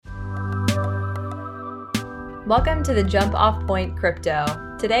Welcome to the Jump Off Point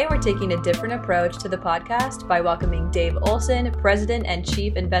Crypto. Today we're taking a different approach to the podcast by welcoming Dave Olsen, President and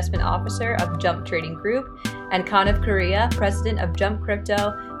Chief Investment Officer of Jump Trading Group, and Kanav Kariya, President of Jump Crypto,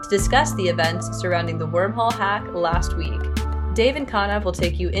 to discuss the events surrounding the Wormhole hack last week. Dave and Kanav will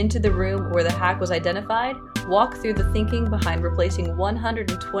take you into the room where the hack was identified, walk through the thinking behind replacing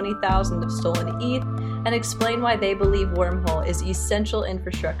 120,000 of stolen ETH, and explain why they believe Wormhole is essential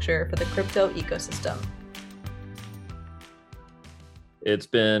infrastructure for the crypto ecosystem. It's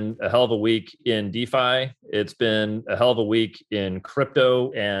been a hell of a week in DeFi. It's been a hell of a week in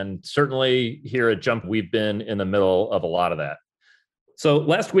crypto. And certainly here at Jump, we've been in the middle of a lot of that. So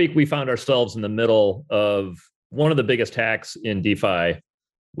last week, we found ourselves in the middle of one of the biggest hacks in DeFi,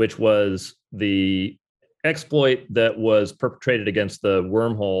 which was the exploit that was perpetrated against the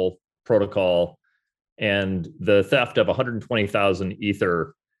Wormhole protocol and the theft of 120,000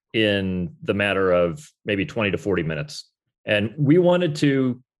 Ether in the matter of maybe 20 to 40 minutes. And we wanted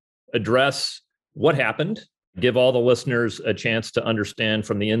to address what happened, give all the listeners a chance to understand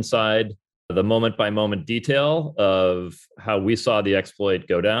from the inside the moment-by-moment detail of how we saw the exploit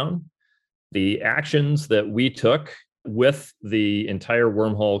go down, the actions that we took with the entire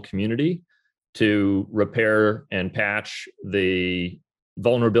Wormhole community to repair and patch the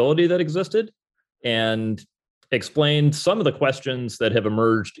vulnerability that existed, and explain some of the questions that have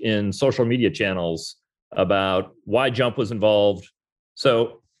emerged in social media channels about why Jump was involved.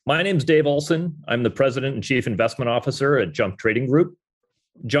 So my name's Dave Olsen. I'm the President and Chief Investment Officer at Jump Trading Group.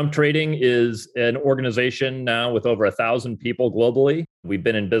 Jump Trading is an organization now with over 1,000 people globally. We've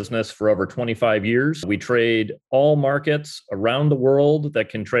been in business for over 25 years. We trade all markets around the world that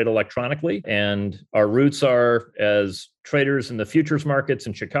can trade electronically. And our roots are as traders in the futures markets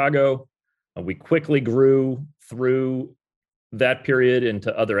in Chicago. We quickly grew through that period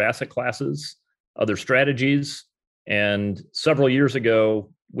into other asset classes, other strategies. And several years ago,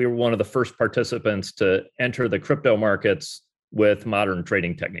 we were one of the first participants to enter the crypto markets with modern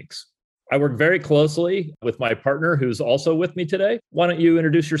trading techniques. I work very closely with my partner who's also with me today. Why don't you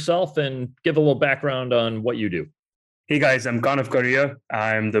introduce yourself and give a little background on what you do? Hey guys, I'm Kanav Kariya.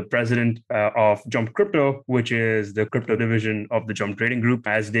 I'm the president of Jump Crypto, which is the crypto division of the Jump Trading Group.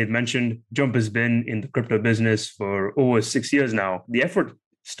 As Dave mentioned, Jump has been in the crypto business for over 6 years now. The effort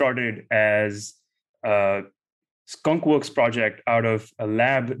started as a skunkworks project out of a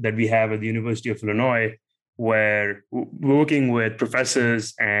lab that we have at the University of Illinois, where we're working with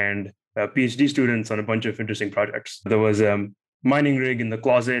professors and PhD students on a bunch of interesting projects. There was a mining rig in the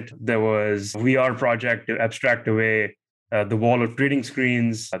closet. There was a VR project to abstract away the wall of trading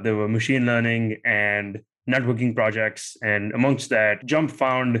screens. There were machine learning and networking projects. And amongst that, Jump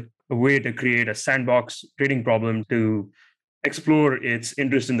found a way to create a sandbox trading problem to explore its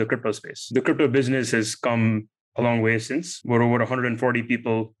interest in the crypto space. The crypto business has come a long way since. We're over 140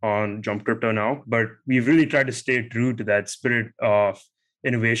 people on Jump Crypto now, but we've really tried to stay true to that spirit of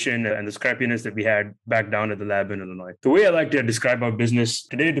innovation and the scrappiness that we had back down at the lab in Illinois. The way I like to describe our business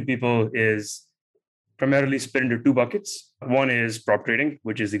today to people is primarily split into two buckets. One is prop trading,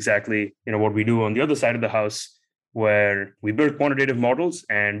 which is exactly what we do on the other side of the house, where we build quantitative models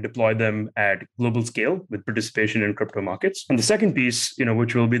and deploy them at global scale with participation in crypto markets. And the second piece,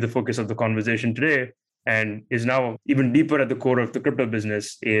 which will be the focus of the conversation today, and is now even deeper at the core of the crypto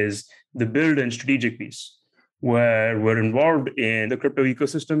business, is the build and strategic piece, where we're involved in the crypto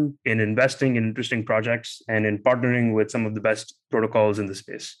ecosystem, in investing in interesting projects, and in partnering with some of the best protocols in the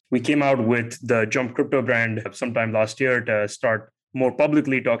space. We came out with the Jump Crypto brand sometime last year to start more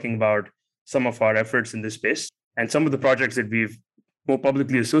publicly talking about some of our efforts in this space. And some of the projects that we've more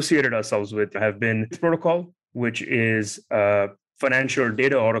publicly associated ourselves with have been this protocol, which is a financial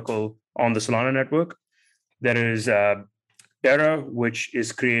data oracle on the Solana network. There is Terra, which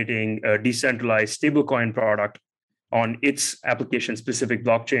is creating a decentralized stablecoin product on its application-specific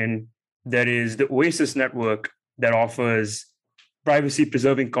blockchain. There is the Oasis network that offers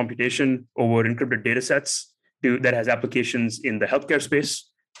privacy-preserving computation over encrypted datasets that has applications in the healthcare space.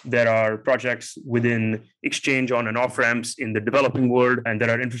 There are projects within exchange on and off ramps in the developing world, and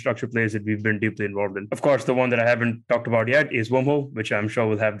there are infrastructure plays that we've been deeply involved in. Of course, the one that I haven't talked about yet is Wormhole, which I'm sure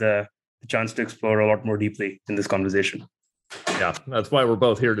we'll have the chance to explore a lot more deeply in this conversation. Yeah, that's why we're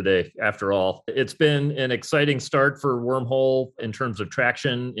both here today, after all. It's been an exciting start for Wormhole in terms of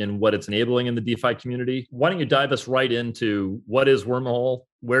traction in what it's enabling in the DeFi community. Why don't you dive us right into what is Wormhole,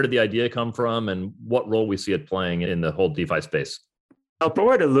 where did the idea come from, and what role we see it playing in the whole DeFi space? I'll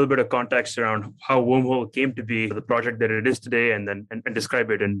provide a little bit of context around how Wormhole came to be the project that it is today and then and describe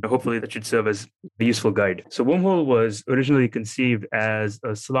it. And hopefully that should serve as a useful guide. So Wormhole was originally conceived as a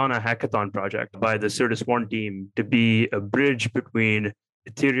Solana hackathon project by the Certus One team to be a bridge between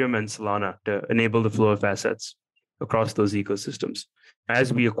Ethereum and Solana to enable the flow of assets across those ecosystems.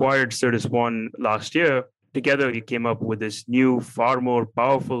 As we acquired Certus One last year, together we came up with this new, far more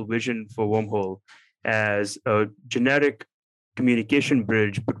powerful vision for Wormhole as a generic communication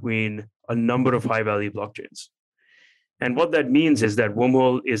bridge between a number of high-value blockchains. And what that means is that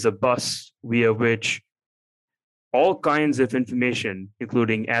Wormhole is a bus via which all kinds of information,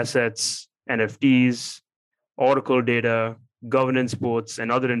 including assets, NFTs, Oracle data, governance boards,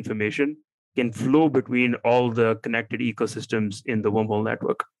 and other information, can flow between all the connected ecosystems in the Wormhole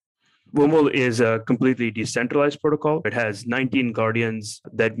network. Wormhole is a completely decentralized protocol. It has 19 guardians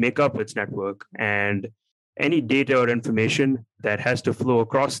that make up its network, and any data or information that has to flow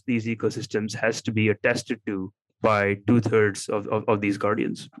across these ecosystems has to be attested to by 2/3 of these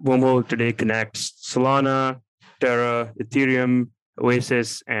guardians. Wormhole today connects Solana, Terra, Ethereum,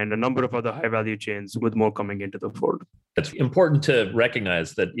 Oasis, and a number of other high-value chains, with more coming into the fold. It's important to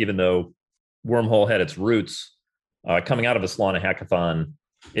recognize that even though Wormhole had its roots coming out of a Solana hackathon,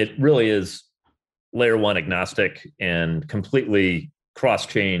 it really is layer one agnostic and completely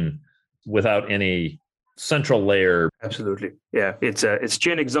cross-chain without any central layer. Absolutely. Yeah. It's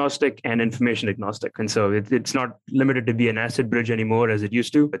chain agnostic and information agnostic. And so it's not limited to be an asset bridge anymore as it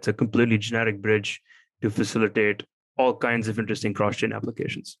used to. It's a completely generic bridge to facilitate all kinds of interesting cross-chain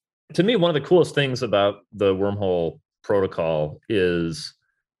applications. To me, one of the coolest things about the Wormhole protocol is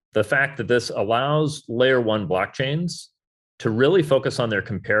the fact that this allows layer one blockchains to really focus on their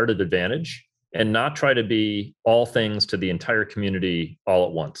comparative advantage and not try to be all things to the entire community all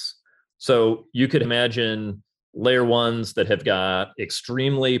at once. So you could imagine layer ones that have got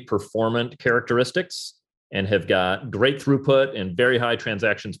extremely performant characteristics and have got great throughput and very high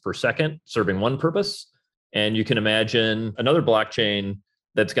transactions per second, serving one purpose. And you can imagine another blockchain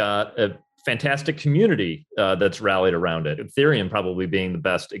that's got a fantastic community that's rallied around it. Ethereum probably being the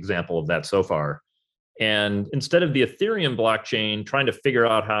best example of that so far. And instead of the Ethereum blockchain trying to figure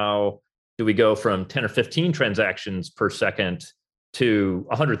out how do we go from 10 or 15 transactions per second to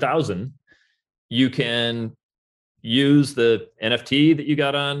 100,000, you can use the NFT that you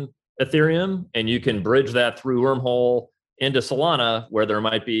got on Ethereum, and you can bridge that through Wormhole into Solana, where there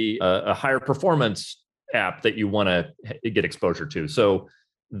might be a higher performance app that you want to get exposure to. So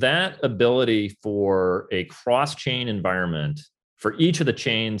that ability for a cross-chain environment for each of the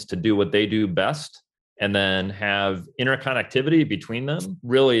chains to do what they do best and then have interconnectivity between them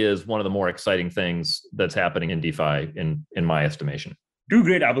really is one of the more exciting things that's happening in DeFi in my estimation. Two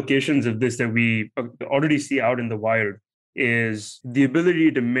great applications of this that we already see out in the wild is the ability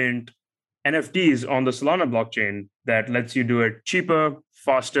to mint NFTs on the Solana blockchain that lets you do it cheaper,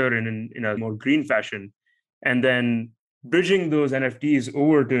 faster, and in a more green fashion. And then bridging those NFTs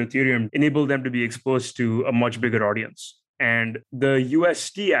over to Ethereum enable them to be exposed to a much bigger audience. And the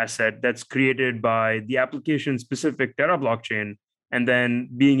UST asset that's created by the application-specific Terra blockchain, and then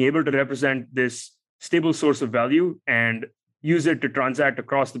being able to represent this stable source of value and use it to transact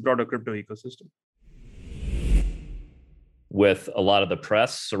across the broader crypto ecosystem. With a lot of the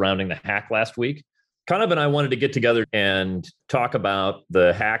press surrounding the hack last week, Kanav and I wanted to get together and talk about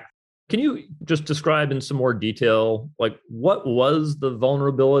the hack. Can you just describe in some more detail, like what was the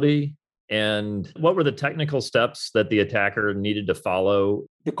vulnerability and what were the technical steps that the attacker needed to follow?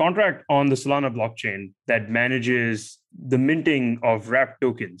 The contract on the Solana blockchain that manages the minting of wrapped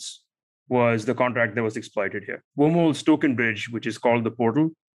tokens was the contract that was exploited here. Wormhole's token bridge, which is called the portal,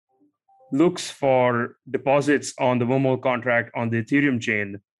 looks for deposits on the Wormhole contract on the Ethereum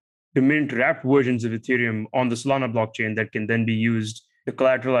chain to mint wrapped versions of Ethereum on the Solana blockchain that can then be used to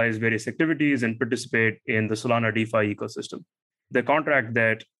collateralize various activities and participate in the Solana DeFi ecosystem. The contract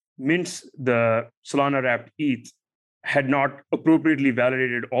that mints the Solana wrapped ETH had not appropriately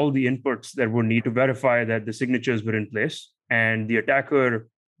validated all the inputs that were needed to verify that the signatures were in place. And the attacker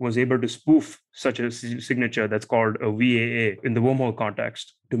was able to spoof such a signature that's called a VAA in the Wormhole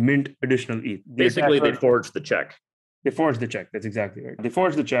context to mint additional ETH. Basically, they forged the check. They forged the check. That's exactly right. They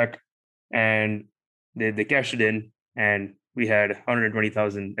forged the check and they cashed it in, and we had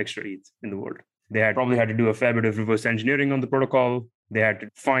 120,000 extra ETH in the world. They probably had to do a fair bit of reverse engineering on the protocol. They had to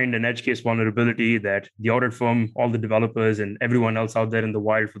find an edge case vulnerability that the audit firm, all the developers, and everyone else out there in the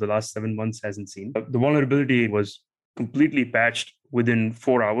wild for the last 7 months hasn't seen. The vulnerability was completely patched within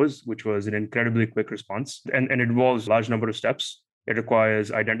 4 hours, which was an incredibly quick response. And it involves a large number of steps. It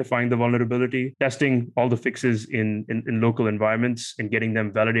requires identifying the vulnerability, testing all the fixes in local environments and getting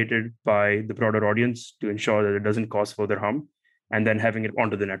them validated by the broader audience to ensure that it doesn't cause further harm, and then having it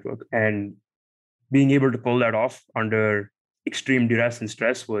onto the network. And being able to pull that off under extreme duress and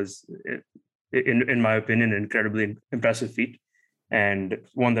stress was, in my opinion, an incredibly impressive feat, and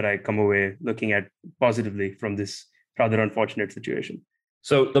one that I come away looking at positively from this rather unfortunate situation.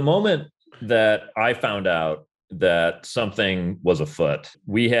 So the moment that I found out that something was afoot,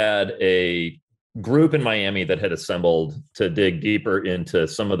 we had a group in Miami that had assembled to dig deeper into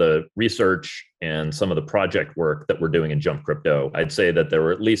some of the research and some of the project work that we're doing in Jump Crypto. I'd say that there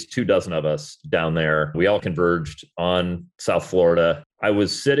were at least 24 of us down there. We all converged on South Florida. I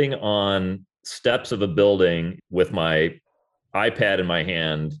was sitting on steps of a building with my iPad in my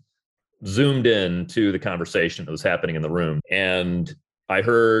hand, zoomed in to the conversation that was happening in the room. And I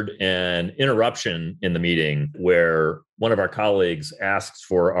heard an interruption in the meeting where one of our colleagues asks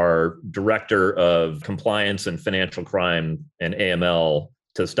for our director of compliance and financial crime and AML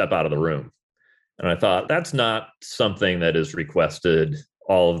to step out of the room. And I thought, that's not something that is requested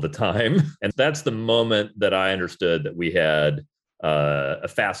all of the time. And that's the moment that I understood that we had a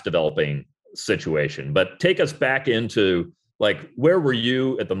fast developing situation. But take us back into, like, where were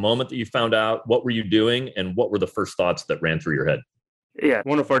you at the moment that you found out? What were you doing? And what were the first thoughts that ran through your head? Yeah,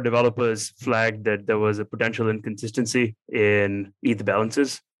 one of our developers flagged that there was a potential inconsistency in ETH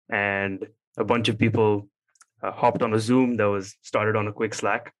balances, and a bunch of people hopped on a Zoom that was started on a quick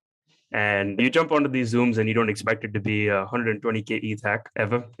Slack. And you jump onto these Zooms and you don't expect it to be a 120K ETH hack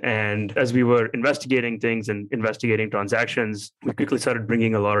ever. And as we were investigating things and investigating transactions, we quickly started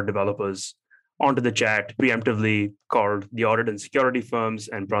bringing a lot of developers onto the chat, preemptively called the audit and security firms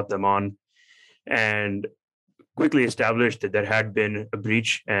and brought them on, and quickly established that there had been a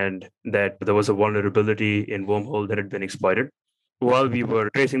breach and that there was a vulnerability in Wormhole that had been exploited. While we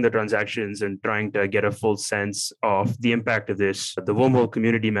were tracing the transactions and trying to get a full sense of the impact of this, the Wormhole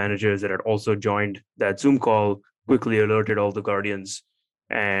community managers that had also joined that Zoom call quickly alerted all the guardians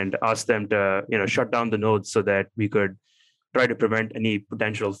and asked them to, shut down the nodes so that we could try to prevent any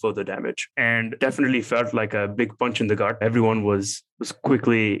potential further damage. And definitely felt like a big punch in the gut. Everyone was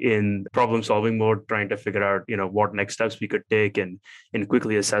quickly in problem-solving mode, trying to figure out, what next steps we could take and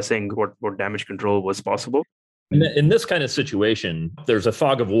quickly assessing what damage control was possible. In this kind of situation, there's a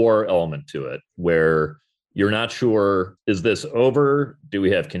fog of war element to it where you're not sure, is this over? Do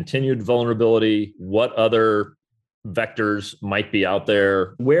we have continued vulnerability? What other vectors might be out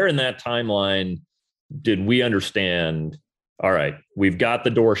there? Where in that timeline did we understand, all right, we've got the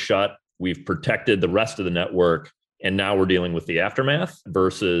door shut, we've protected the rest of the network, and now we're dealing with the aftermath,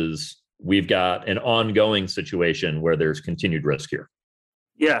 versus we've got an ongoing situation where there's continued risk here?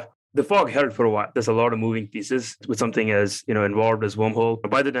 Yeah. The fog held for a while. There's a lot of moving pieces with something as involved as Wormhole.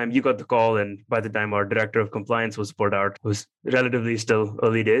 By the time you got the call and by the time our director of compliance was put out, it was relatively still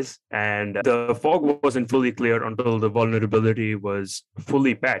early days. And the fog wasn't fully clear until the vulnerability was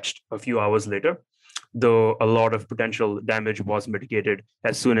fully patched a few hours later, though a lot of potential damage was mitigated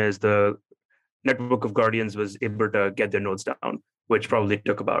as soon as the network of guardians was able to get their nodes down, which probably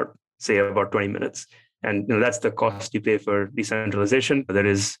took about 20 minutes. And that's the cost you pay for decentralization. There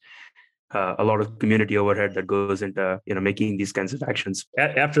is a lot of community overhead that goes into making these kinds of actions.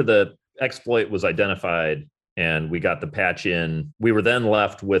 After the exploit was identified and we got the patch in, we were then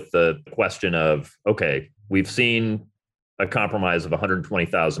left with the question of, okay, we've seen a compromise of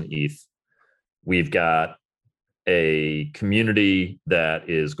 120,000 ETH. We've got a community that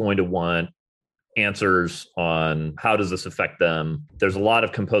is going to want answers on how does this affect them. There's a lot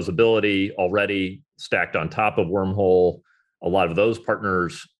of composability already stacked on top of Wormhole. A lot of those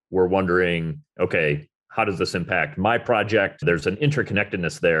partners were wondering, okay, how does this impact my project? There's an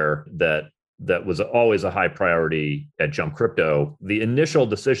interconnectedness there that was always a high priority at Jump Crypto. The initial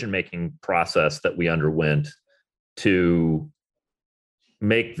decision-making process that we underwent to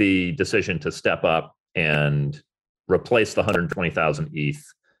make the decision to step up and replace the 120,000 ETH,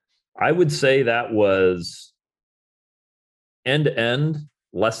 I would say that was end to end,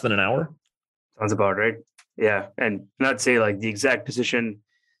 less than an hour. Sounds about right. Yeah. And not say like the exact decision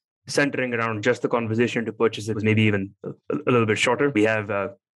centering around just the conversation to purchase it was maybe even a little bit shorter. We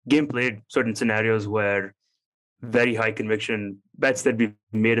have game played certain scenarios where very high conviction bets that we've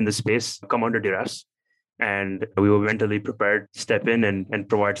made in the space come under duress. And we were mentally prepared to step in and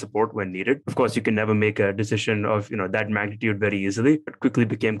provide support when needed. Of course, you can never make a decision of that magnitude very easily. It quickly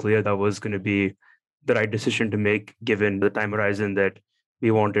became clear that was going to be the right decision to make given the time horizon that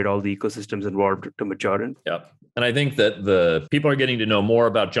we wanted all the ecosystems involved to mature in. Yeah. And I think that the people are getting to know more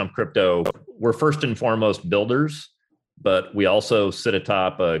about Jump Crypto. We're first and foremost builders, but we also sit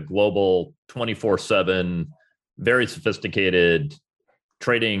atop a global 24/7, very sophisticated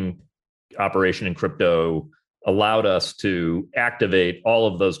trading operation in crypto, allowed us to activate all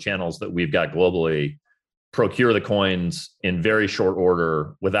of those channels that we've got globally, procure the coins in very short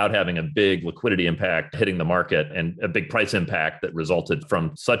order without having a big liquidity impact hitting the market and a big price impact that resulted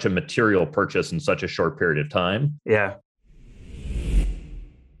from such a material purchase in such a short period of time. Yeah.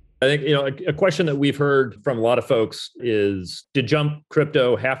 I think, a question that we've heard from a lot of folks is, did Jump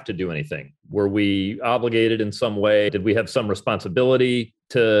Crypto have to do anything? Were we obligated in some way? Did we have some responsibility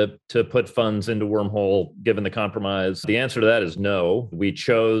to put funds into Wormhole given the compromise? The answer to that is no. We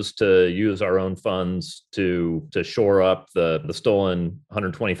chose to use our own funds to shore up the stolen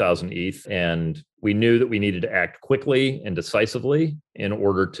 120,000 ETH. And we knew that we needed to act quickly and decisively in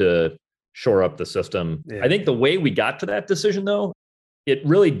order to shore up the system. Yeah. I think the way we got to that decision, though, it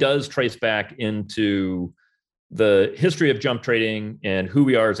really does trace back into the history of jump trading and who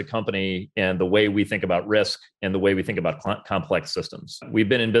we are as a company and the way we think about risk and the way we think about complex systems. We've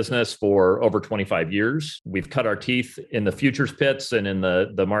been in business for over 25 years. We've cut our teeth in the futures pits and in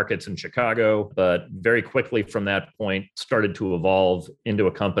the markets in Chicago, but very quickly from that point started to evolve into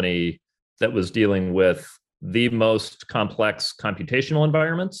a company that was dealing with the most complex computational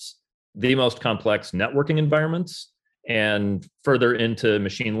environments, the most complex networking environments, and further into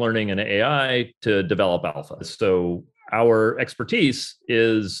machine learning and AI to develop alpha. So our expertise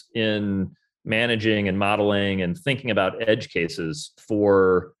is in managing and modeling and thinking about edge cases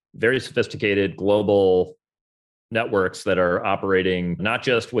for very sophisticated global networks that are operating not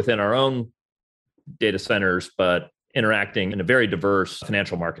just within our own data centers, but interacting in a very diverse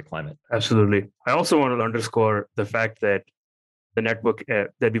financial market climate. Absolutely. I also want to underscore the fact that the network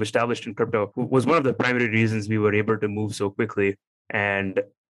that we've established in crypto was one of the primary reasons we were able to move so quickly and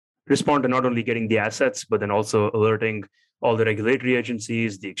respond to not only getting the assets, but then also alerting all the regulatory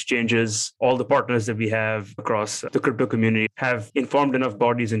agencies, the exchanges, all the partners that we have across the crypto community have informed enough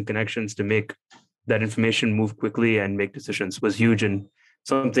bodies and connections to make that information move quickly and make decisions was huge and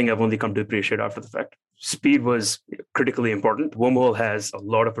something I've only come to appreciate after the fact. Speed was critically important. Wormhole has a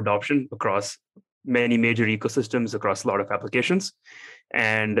lot of adoption across many major ecosystems across a lot of applications,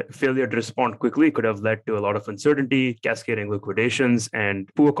 and failure to respond quickly could have led to a lot of uncertainty, cascading liquidations, and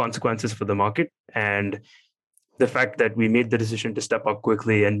poor consequences for the market. And the fact that we made the decision to step up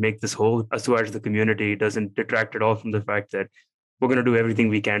quickly and make this whole assuage the community doesn't detract at all from the fact that we're going to do everything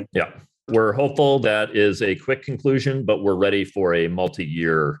we can. Yeah, we're hopeful that is a quick conclusion, but we're ready for a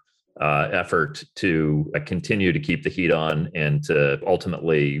multi-year effort to continue to keep the heat on and to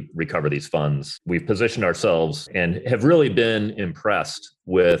ultimately recover these funds. We've positioned ourselves and have really been impressed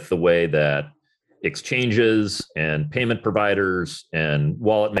with the way that exchanges and payment providers and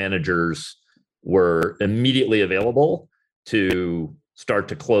wallet managers were immediately available to start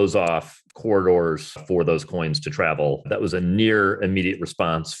to close off corridors for those coins to travel. That was a near immediate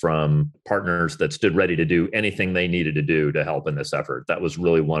response from partners that stood ready to do anything they needed to do to help in this effort. That was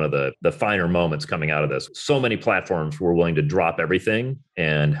really one of the finer moments coming out of this. So many platforms were willing to drop everything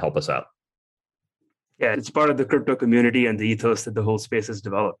and help us out. Yeah, it's part of the crypto community and the ethos that the whole space has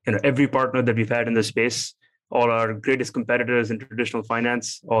developed. Every partner that we've had in this space, all our greatest competitors in traditional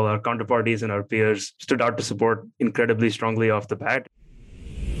finance, all our counterparties and our peers stood out to support incredibly strongly off the bat.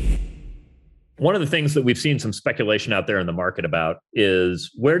 One of the things that we've seen some speculation out there in the market about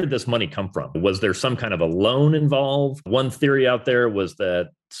is, where did this money come from? Was there some kind of a loan involved? One theory out there was that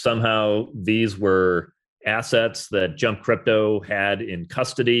somehow these were assets that Jump Crypto had in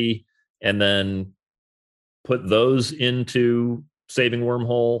custody and then put those into saving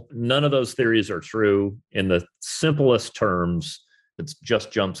Wormhole. None of those theories are true. In the simplest terms, it's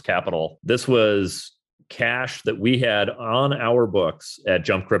just Jump's capital. This was cash that we had on our books at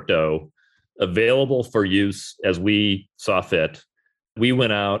Jump Crypto, available for use as we saw fit. We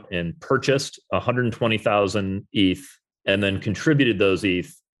went out and purchased 120,000 ETH and then contributed those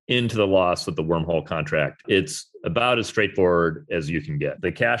ETH into the loss of the Wormhole contract. It's about as straightforward as you can get.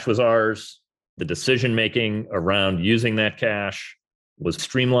 The cash was ours. The decision-making around using that cash was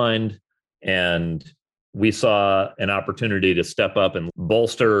streamlined, and we saw an opportunity to step up and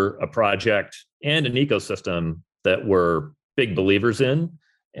bolster a project and an ecosystem that we're big believers in.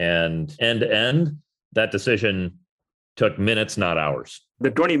 And end to end, that decision took minutes, not hours.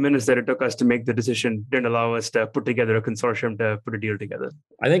 The 20 minutes that it took us to make the decision didn't allow us to put together a consortium to put a deal together.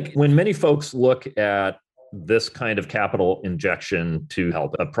 I think when many folks look at this kind of capital injection to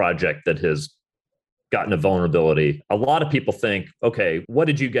help a project that has gotten a vulnerability, a lot of people think, okay, what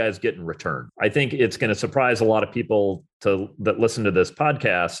did you guys get in return? I think it's going to surprise a lot of people that listen to this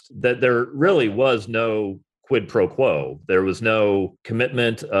podcast that there really was no quid pro quo. There was no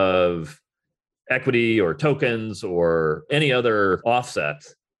commitment of equity or tokens or any other offset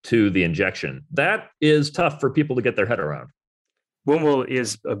to the injection. That is tough for people to get their head around. Wormhole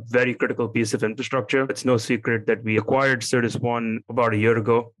is a very critical piece of infrastructure. It's no secret that we acquired Certus One about a year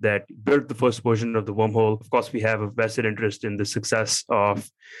ago that built the first version of the Wormhole. Of course, we have a vested interest in the success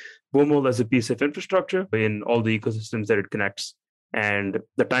of Wormhole as a piece of infrastructure in all the ecosystems that it connects. And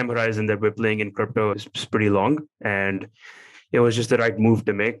the time horizon that we're playing in crypto is pretty long. And it was just the right move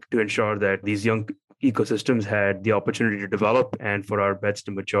to make to ensure that these young ecosystems had the opportunity to develop and for our bets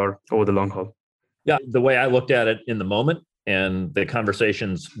to mature over the long haul. Yeah, the way I looked at it in the moment and the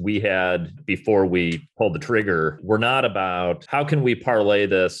conversations we had before we pulled the trigger were not about how can we parlay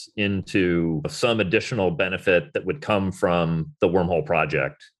this into some additional benefit that would come from the Wormhole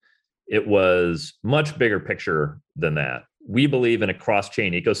project. It was much bigger picture than that. We believe in a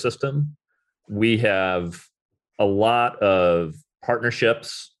cross-chain ecosystem. We have a lot of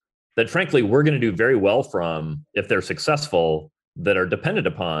partnerships that, frankly, we're going to do very well from if they're successful that are dependent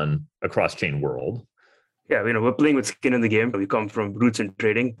upon a cross-chain world. Yeah, we're playing with skin in the game. We come from roots in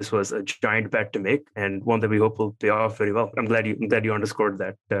trading. This was a giant bet to make and one that we hope will pay off very well. I'm glad you underscored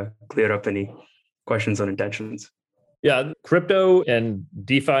that to clear up any questions on intentions. Yeah, crypto and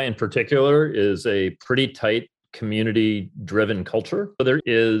DeFi in particular is a pretty tight community-driven culture. So there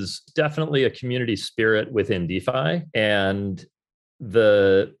is definitely a community spirit within DeFi, and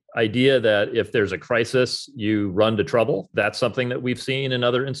the idea that if there's a crisis, you run to trouble. That's something that we've seen in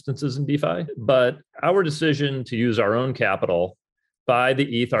other instances in DeFi. But our decision to use our own capital, buy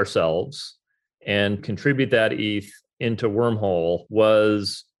the ETH ourselves, and contribute that ETH into Wormhole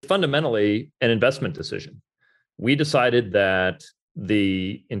was fundamentally an investment decision. We decided that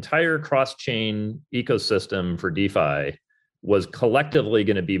the entire cross-chain ecosystem for DeFi was collectively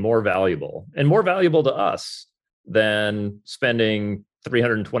going to be more valuable and more valuable to us than spending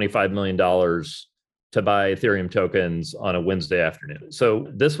 $325 million to buy Ethereum tokens on a Wednesday afternoon.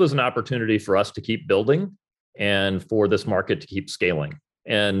 So this was an opportunity for us to keep building and for this market to keep scaling.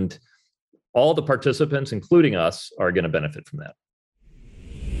 And all the participants, including us, are going to benefit from that.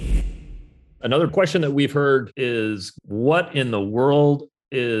 Another question that we've heard is, what in the world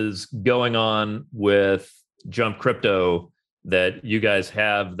is going on with Jump Crypto that you guys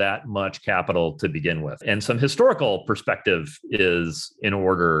have that much capital to begin with? And some historical perspective is in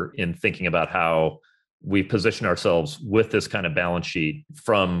order in thinking about how we position ourselves with this kind of balance sheet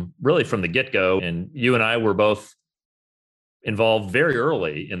from the get-go. And you and I were both involved very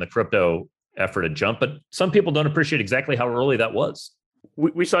early in the crypto effort at Jump, but some people don't appreciate exactly how early that was.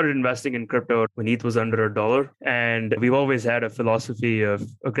 We started investing in crypto when ETH was under $1, and we've always had a philosophy of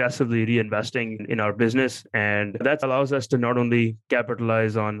aggressively reinvesting in our business, and that allows us to not only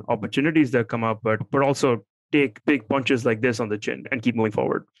capitalize on opportunities that come up, but also take big punches like this on the chin and keep moving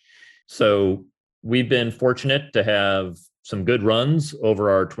forward. So we've been fortunate to have some good runs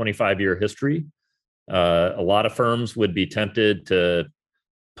over our 25-year history. A lot of firms would be tempted to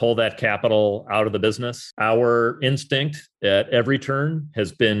pull that capital out of the business. Our instinct at every turn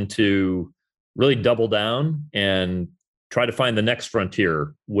has been to really double down and try to find the next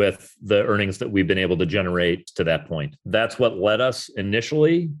frontier with the earnings that we've been able to generate to that point. That's what led us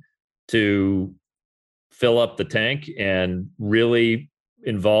initially to fill up the tank and really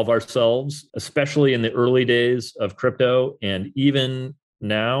involve ourselves, especially in the early days of crypto. And even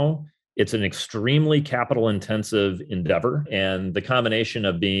now, it's an extremely capital intensive endeavor. And the combination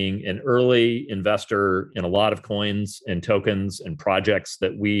of being an early investor in a lot of coins and tokens and projects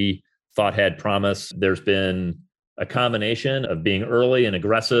that we thought had promise, there's been a combination of being early and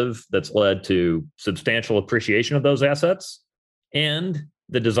aggressive that's led to substantial appreciation of those assets and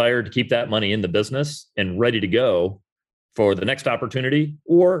the desire to keep that money in the business and ready to go for the next opportunity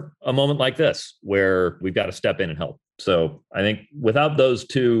or a moment like this where we've got to step in and help. So I think without those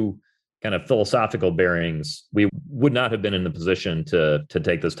two kind of philosophical bearings, we would not have been in the position to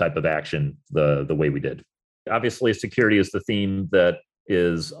take this type of action the way we did. Obviously, security is the theme that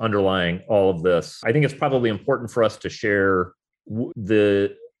is underlying all of this. I think it's probably important for us to share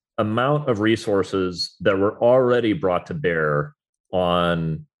the amount of resources that were already brought to bear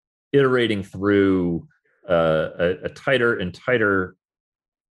on iterating through a tighter and tighter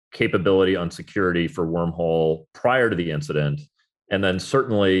capability on security for Wormhole prior to the incident. And then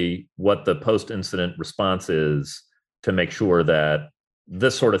certainly what the post-incident response is to make sure that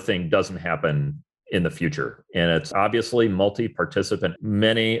this sort of thing doesn't happen in the future. And it's obviously multi-participant.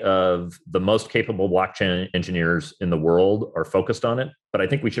 Many of the most capable blockchain engineers in the world are focused on it. But I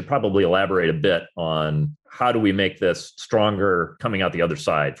think we should probably elaborate a bit on how do we make this stronger coming out the other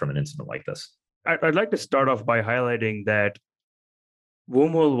side from an incident like this. I'd like to start off by highlighting that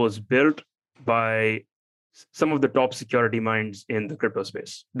Wormhole was built by some of the top security minds in the crypto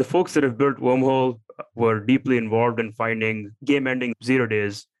space. The folks that have built Wormhole were deeply involved in finding game-ending 0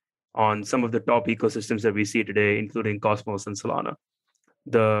 days on some of the top ecosystems that we see today, including Cosmos and Solana.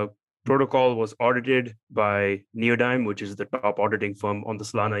 The protocol was audited by Neodyme, which is the top auditing firm on the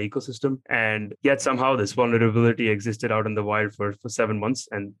Solana ecosystem. And yet somehow this vulnerability existed out in the wild for 7 months.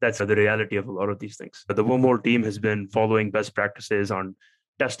 And that's the reality of a lot of these things. The Wormhole team has been following best practices on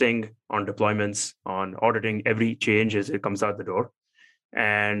testing, on deployments, on auditing every change as it comes out the door.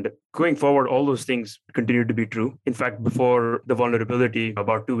 And going forward, all those things continue to be true. In fact, before the vulnerability,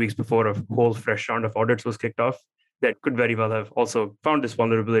 about 2 weeks before a whole fresh round of audits was kicked off, that could very well have also found this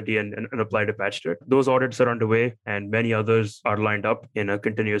vulnerability and applied a patch to it. Those audits are underway, and many others are lined up in a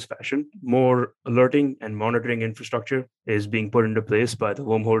continuous fashion. More alerting and monitoring infrastructure is being put into place by the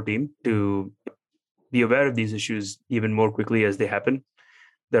Wormhole team to be aware of these issues even more quickly as they happen.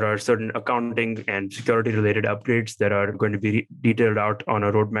 There are certain accounting and security related upgrades that are going to be detailed out on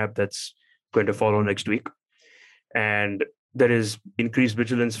a roadmap that's going to follow next week. And there is increased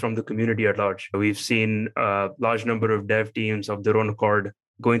vigilance from the community at large. We've seen a large number of dev teams of their own accord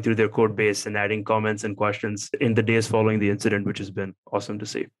going through their code base and adding comments and questions in the days following the incident, which has been awesome to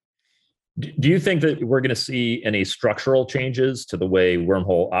see. Do you think that we're going to see any structural changes to the way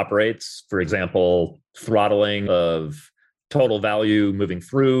Wormhole operates? For example, throttling of total value moving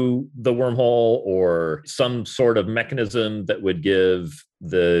through the wormhole, or some sort of mechanism that would give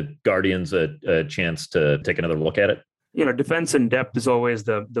the Guardians a chance to take another look at it? Defense in depth is always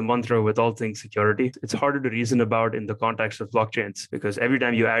the mantra with all things security. It's harder to reason about in the context of blockchains because every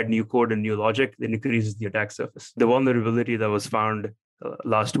time you add new code and new logic, it increases the attack surface. The vulnerability that was found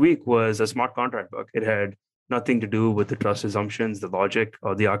last week was a smart contract bug. It had nothing to do with the trust assumptions, the logic,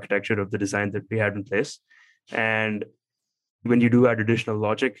 or the architecture of the design that we had in place. And when you do add additional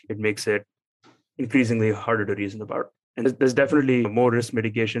logic, it makes it increasingly harder to reason about. And there's definitely more risk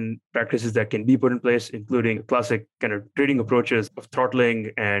mitigation practices that can be put in place, including classic kind of trading approaches of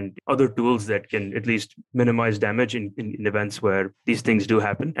throttling and other tools that can at least minimize damage in events where these things do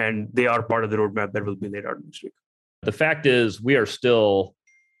happen. And they are part of the roadmap that will be laid out next week. The fact is, we are still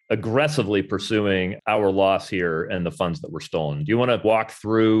aggressively pursuing our loss here and the funds that were stolen. Do you want to walk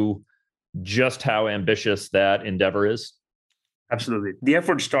through just how ambitious that endeavor is? Absolutely. The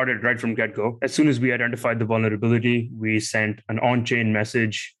effort started right from get-go. As soon as we identified the vulnerability, we sent an on-chain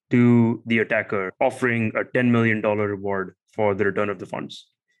message to the attacker offering a $10 million reward for the return of the funds.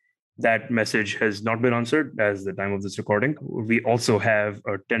 That message has not been answered as the time of this recording. We also have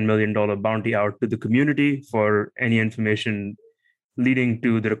a $10 million bounty out to the community for any information leading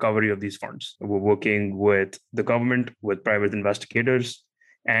to the recovery of these funds. We're working with the government, with private investigators,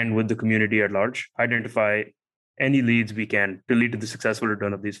 and with the community at large, identify any leads we can to lead to the successful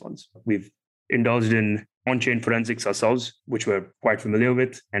return of these funds. We've indulged in on-chain forensics ourselves, which we're quite familiar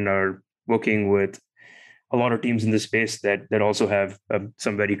with, and are working with a lot of teams in this space that also have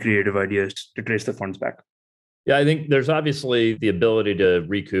some very creative ideas to trace the funds back. Yeah, I think there's obviously the ability to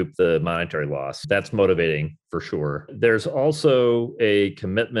recoup the monetary loss. That's motivating for sure. There's also a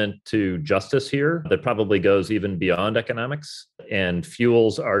commitment to justice here that probably goes even beyond economics and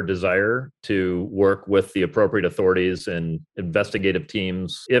fuels our desire to work with the appropriate authorities and investigative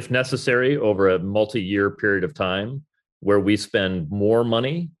teams, if necessary, over a multi-year period of time, where we spend more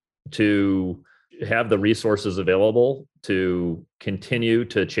money to have the resources available to continue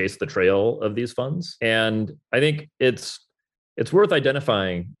to chase the trail of these funds. And I think it's worth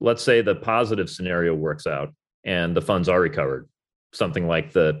identifying, let's say the positive scenario works out and the funds are recovered, something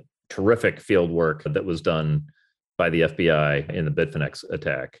like the terrific field work that was done by the FBI in the Bitfinex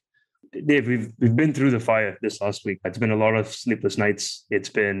attack. Dave, we've been through the fire this last week. It's been a lot of sleepless nights. It's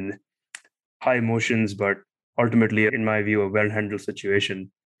been high emotions, but ultimately, in my view, a well-handled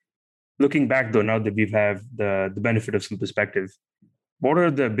situation. Looking back, though, now that we've had the benefit of some perspective, what are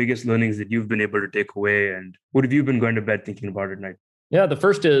the biggest learnings that you've been able to take away, and what have you been going to bed thinking about at night? Yeah, the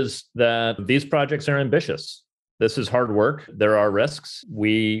first is that these projects are ambitious. This is hard work. There are risks.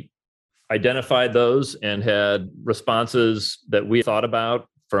 We identified those and had responses that we thought about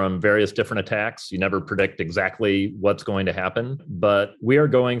from various different attacks. You never predict exactly what's going to happen, but we are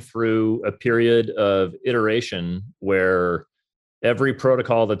going through a period of iteration where every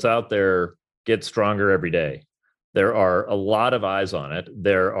protocol that's out there gets stronger every day. There are a lot of eyes on it.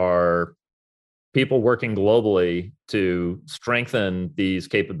 There are people working globally to strengthen these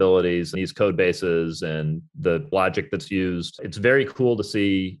capabilities, these code bases, and the logic that's used. It's very cool to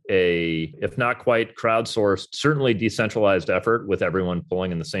see a, if not quite crowdsourced, certainly decentralized effort with everyone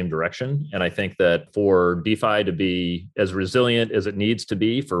pulling in the same direction. And I think that for DeFi to be as resilient as it needs to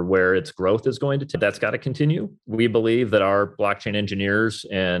be for where its growth is going to take, that's got to continue. We believe that our blockchain engineers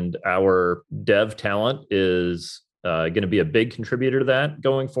and our dev talent is going to be a big contributor to that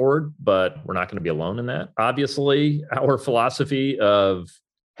going forward, but we're not going to be alone in that. Obviously, our philosophy of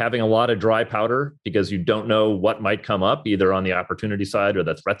having a lot of dry powder because you don't know what might come up either on the opportunity side or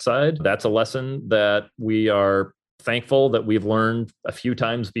the threat side, that's a lesson that we are thankful that we've learned a few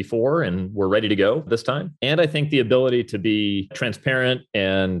times before and we're ready to go this time. And I think the ability to be transparent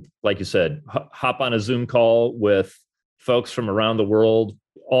and, like you said, hop on a Zoom call with folks from around the world,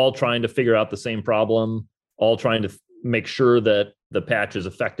 all trying to figure out the same problem, all trying to make sure that the patch is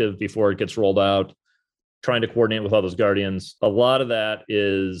effective before it gets rolled out, trying to coordinate with all those guardians. A lot of that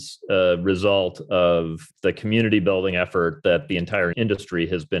is a result of the community building effort that the entire industry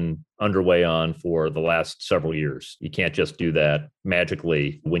has been underway on for the last several years. You can't just do that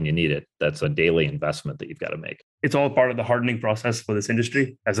magically when you need it. That's a daily investment that you've got to make. It's all part of the hardening process for this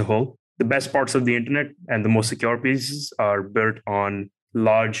industry as a whole. The best parts of the internet and the most secure pieces are built on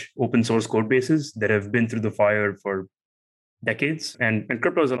large open source code bases that have been through the fire for decades. And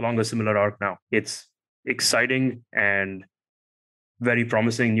crypto is along a similar arc now. It's exciting and very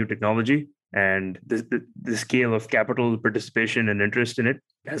promising new technology. And the scale of capital participation and interest in it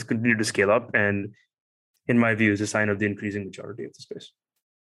has continued to scale up. And in my view, is a sign of the increasing maturity of the space.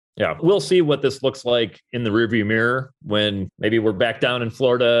 Yeah, we'll see what this looks like in the rearview mirror when maybe we're back down in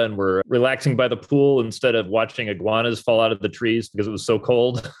Florida and we're relaxing by the pool instead of watching iguanas fall out of the trees because it was so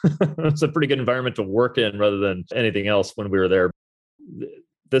cold. It's a pretty good environment to work in rather than anything else when we were there.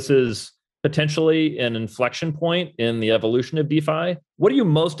 This is potentially an inflection point in the evolution of DeFi. What are you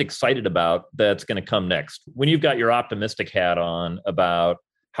most excited about that's going to come next? When you've got your optimistic hat on about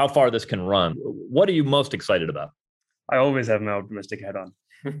how far this can run, what are you most excited about? I always have my optimistic hat on.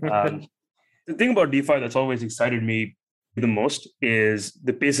 The thing about DeFi that's always excited me the most is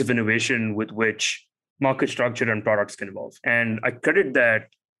the pace of innovation with which market structure and products can evolve. And I credit that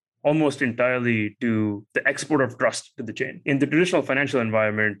almost entirely to the export of trust to the chain. In the traditional financial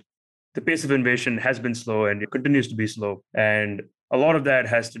environment, the pace of innovation has been slow and it continues to be slow. And a lot of that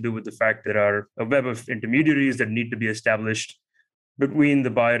has to do with the fact that there are a web of intermediaries that need to be established between the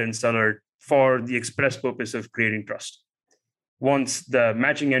buyer and seller for the express purpose of creating trust. Once the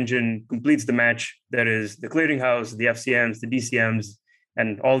matching engine completes the match, there is the clearinghouse, the FCMs, the DCMs,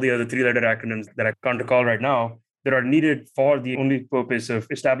 and all the other three-letter acronyms that I can't recall right now that are needed for the only purpose of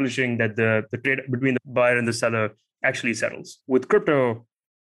establishing that the trade between the buyer and the seller actually settles. With crypto,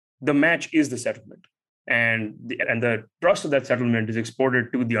 the match is the settlement. And the trust of that settlement is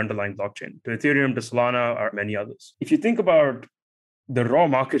exported to the underlying blockchain, to Ethereum, to Solana, or many others. If you think about the raw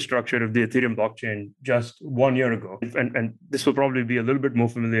market structure of the Ethereum blockchain just 1 year ago, and this will probably be a little bit more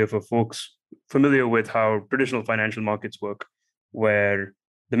familiar for folks familiar with how traditional financial markets work, where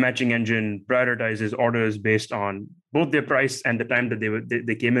the matching engine prioritizes orders based on both their price and the time that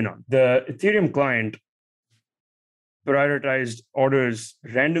they came in on. The Ethereum client prioritized orders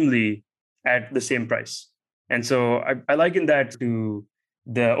randomly at the same price. And so I liken that to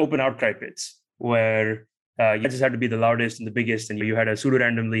the open outcry pits, where you just had to be the loudest and the biggest, and you had a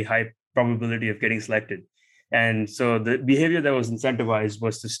pseudo-randomly high probability of getting selected. And so the behavior that was incentivized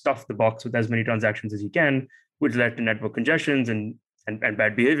was to stuff the box with as many transactions as you can, which led to network congestions and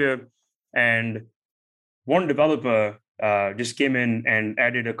bad behavior. And one developer just came in and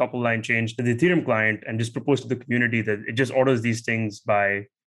added a couple line change to the Ethereum client and just proposed to the community that it just orders these things by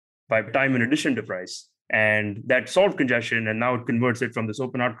time in addition to price. And that solved congestion, and now it converts it from this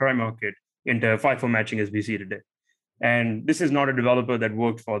open outcry market into FIFO matching as we see today. And this is not a developer that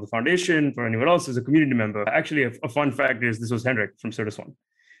worked for the foundation, for anyone else, as a community member. Actually, a fun fact is this was Henrik from Certus One.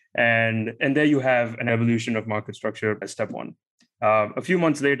 And there you have an evolution of market structure as step one. A few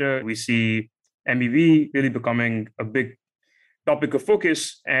months later, we see MEV really becoming a big topic of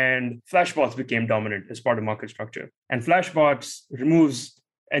focus, and Flashbots became dominant as part of market structure. And Flashbots removes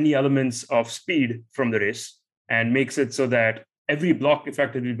any elements of speed from the race and makes it so that every block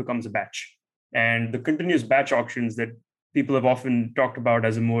effectively becomes a batch. And the continuous batch auctions that people have often talked about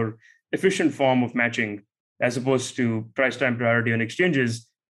as a more efficient form of matching, as opposed to price time priority on exchanges,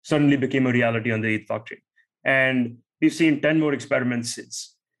 suddenly became a reality on the ETH blockchain. And we've seen 10 more experiments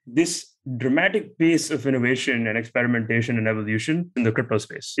since. This dramatic pace of innovation and experimentation and evolution in the crypto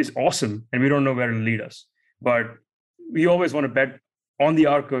space is awesome, and we don't know where it'll lead us. But we always want to bet on the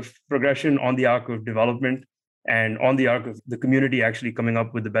arc of progression, on the arc of development, and on the arc of the community actually coming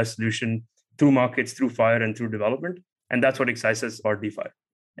up with the best solution through markets, through fire, and through development. And that's what excites us about DeFi.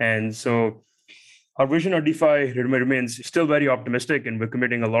 And so our vision of DeFi remains still very optimistic, and we're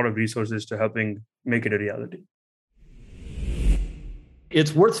committing a lot of resources to helping make it a reality.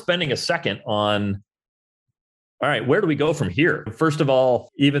 It's worth spending a second on, all right, where do we go from here? First of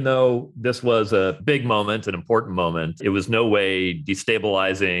all, even though this was a big moment, an important moment, it was no way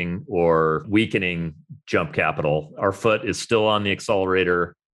destabilizing or weakening Jump Capital. Our foot is still on the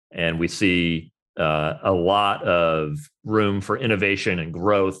accelerator, and we see a lot of room for innovation and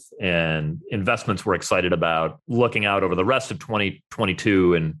growth and investments we're excited about looking out over the rest of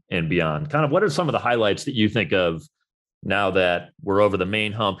 2022 and beyond. Kind of what are some of the highlights that you think of now that we're over the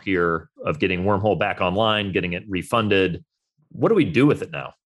main hump here of getting Wormhole back online, getting it refunded? What do we do with it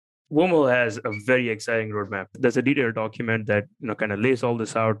now? Wormhole has a very exciting roadmap. There's a detailed document that kind of lays all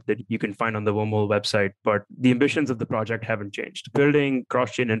this out that you can find on the Wormhole website, but the ambitions of the project haven't changed. Building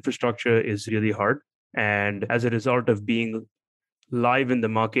cross-chain infrastructure is really hard. And as a result of being live in the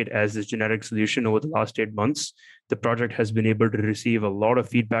market as this generic solution over the last 8 months, the project has been able to receive a lot of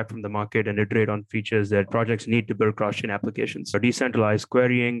feedback from the market and iterate on features that projects need to build cross-chain applications. So decentralized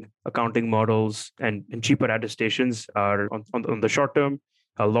querying, accounting models, and cheaper attestations are on the short term.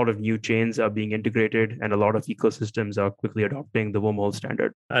 A lot of new chains are being integrated, and a lot of ecosystems are quickly adopting the Wormhole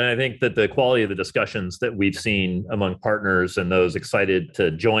standard. And I think that the quality of the discussions that we've seen among partners and those excited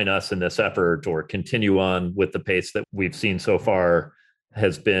to join us in this effort or continue on with the pace that we've seen so far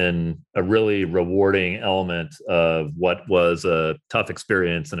has been a really rewarding element of what was a tough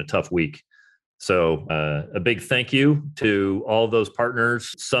experience and a tough week. So a big thank you to all those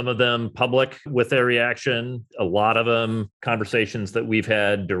partners, some of them public with their reaction, a lot of them conversations that we've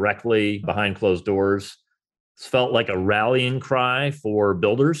had directly behind closed doors. It's felt like a rallying cry for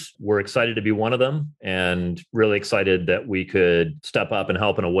builders. We're excited to be one of them and really excited that we could step up and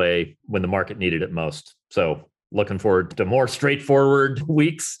help in a way when the market needed it most. So looking forward to more straightforward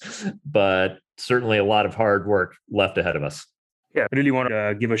weeks, but certainly a lot of hard work left ahead of us. Yeah, I really want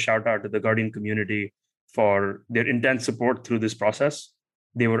to give a shout out to the Guardian community for their intense support through this process.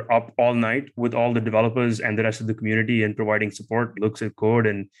 They were up all night with all the developers and the rest of the community and providing support, looks at code,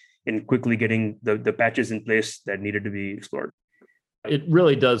 and in quickly getting the patches in place that needed to be explored. It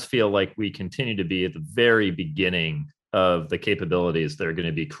really does feel like we continue to be at the very beginning of the capabilities that are going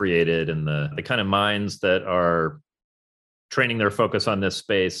to be created and the kind of minds that are training their focus on this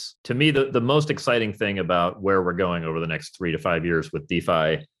space. To me, the most exciting thing about where we're going over the next 3 to 5 years with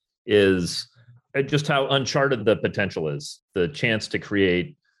DeFi is just how uncharted the potential is. The chance to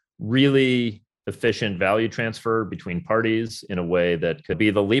create really efficient value transfer between parties in a way that could be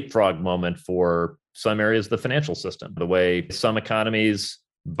the leapfrog moment for some areas of the financial system. The way some economies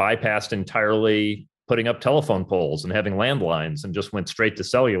bypassed entirely putting up telephone poles and having landlines and just went straight to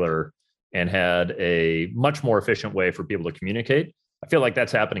cellular and had a much more efficient way for people to communicate. I feel like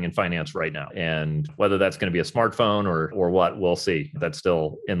that's happening in finance right now. And whether that's going to be a smartphone or what, we'll see. That's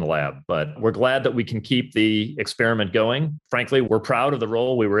still in the lab. But we're glad that we can keep the experiment going. Frankly, we're proud of the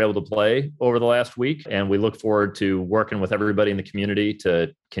role we were able to play over the last week. And we look forward to working with everybody in the community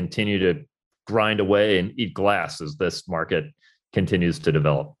to continue to grind away and eat glass as this market continues to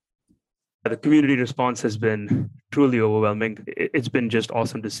develop. The community response has been truly overwhelming. It's been just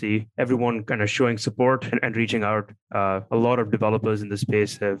awesome to see everyone kind of showing support and reaching out. A lot of developers in the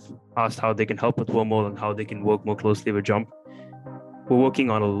space have asked how they can help with Wormhole and how they can work more closely with Jump. We're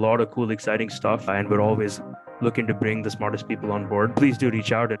working on a lot of cool, exciting stuff, and we're always looking to bring the smartest people on board. Please do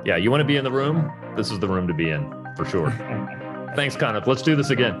reach out. Yeah, you want to be in the room? This is the room to be in, for sure. Thanks, Kanav. Let's do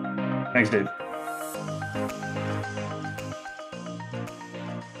this again. Thanks, Dave.